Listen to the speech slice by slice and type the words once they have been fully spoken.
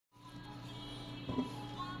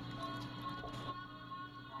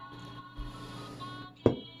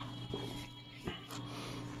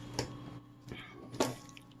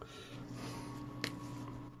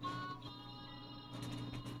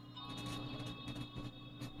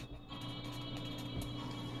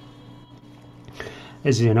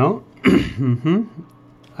As you know,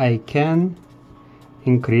 I can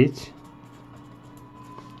increase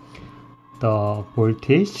the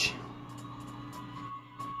voltage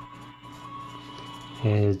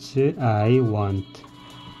as I want.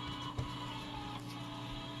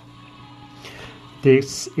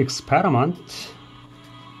 This experiment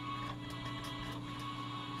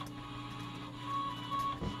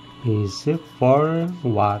is for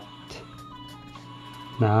watt,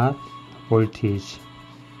 not voltage.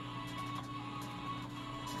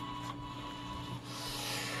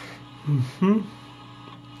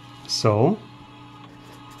 So,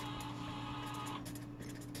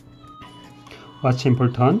 what's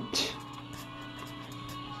important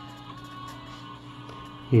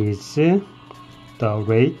is the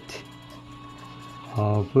rate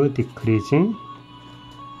of decreasing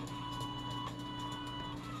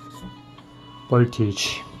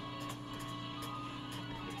voltage.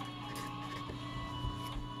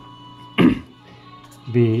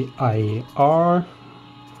 VIR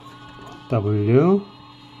W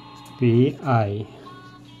VI.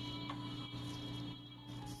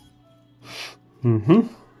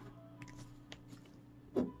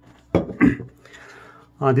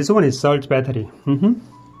 This one is salt battery.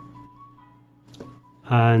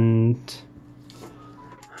 And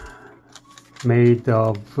made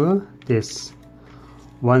of this.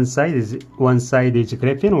 One side is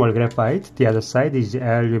graphene or graphite, the other side is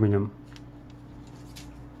aluminum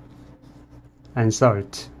and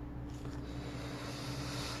salt.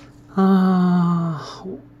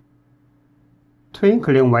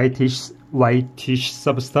 Twinkling whitish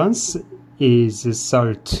substance is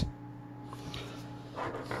salt.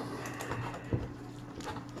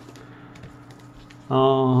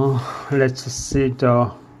 Let's see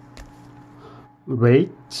the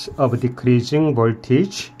rate of decreasing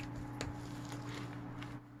voltage.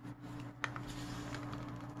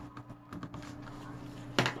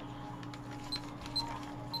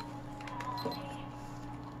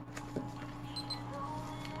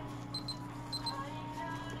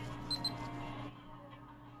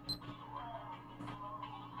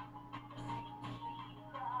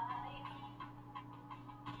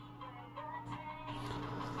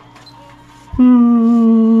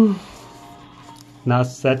 Not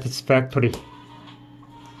satisfactory.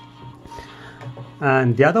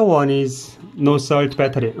 And the other one is no salt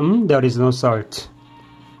battery. There is no salt.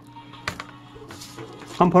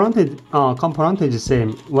 Component is the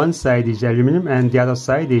same. One side is aluminum and the other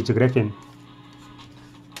side is graphene.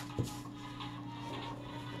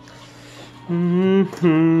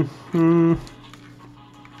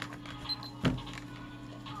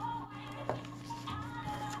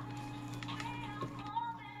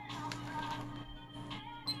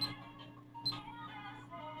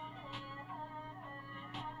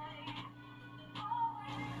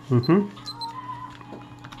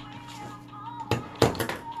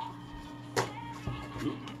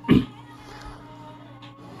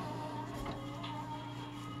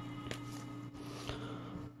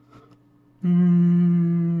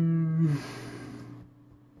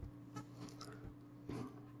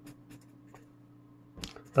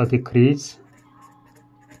 The decrease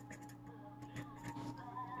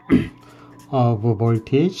of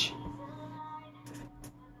voltage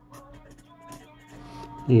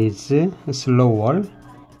is slower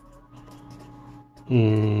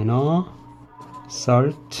in a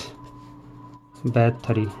salt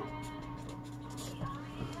battery,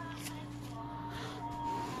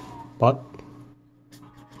 but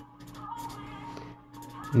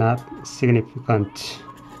not significant,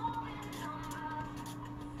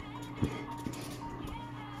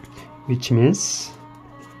 which means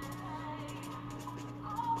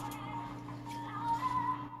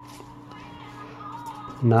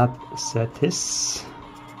not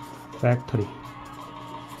satisfactory.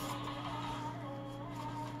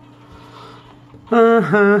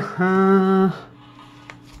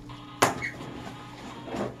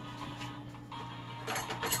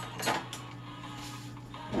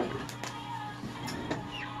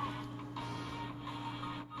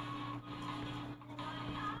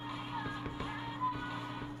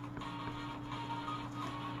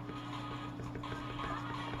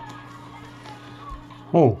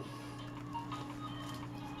 Oh.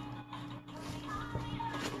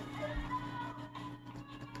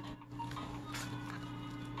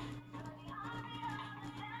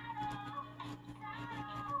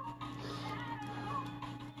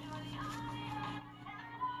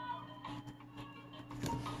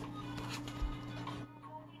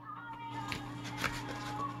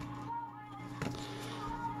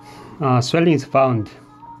 Swelling is found.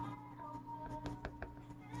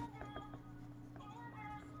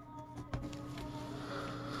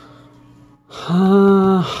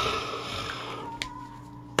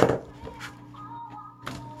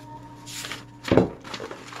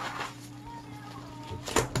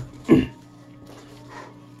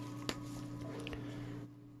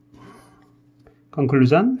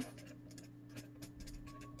 Conclusion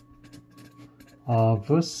of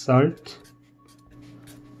salt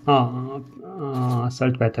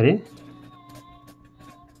battery.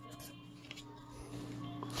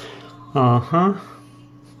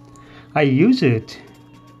 I use it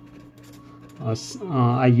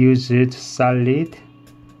solid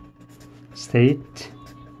state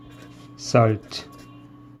salt,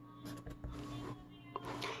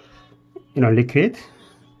 liquid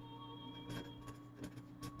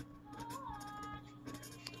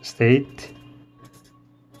state,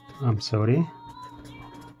 Na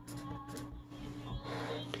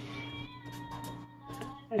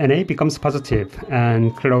becomes positive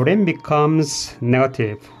and chlorine becomes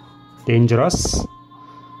negative, dangerous,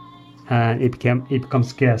 and it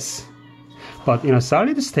becomes gas. But in a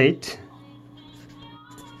solid state,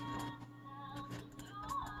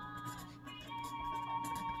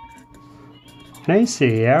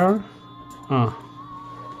 NaCl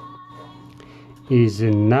is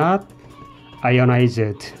not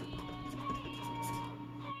ionized.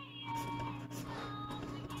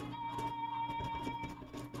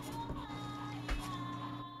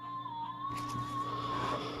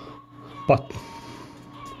 But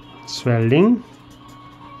swelling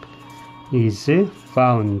is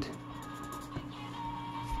found.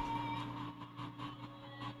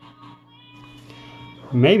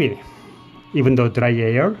 Maybe even though dry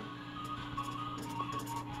air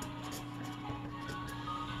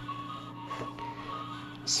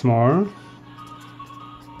small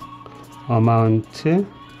amount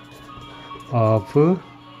of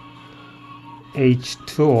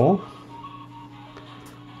H2O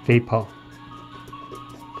vapor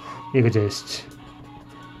exists.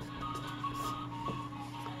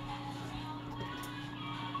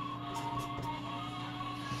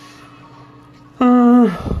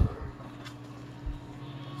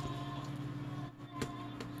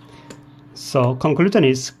 So conclusion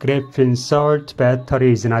is graphene salt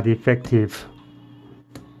battery is not effective.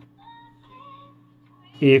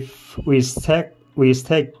 If we stack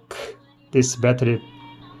this battery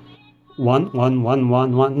one,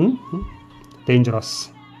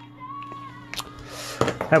 dangerous.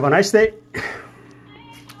 Have a nice day.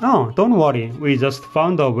 Oh, don't worry, we just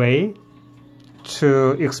found a way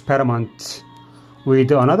to experiment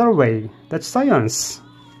with another way. That's science.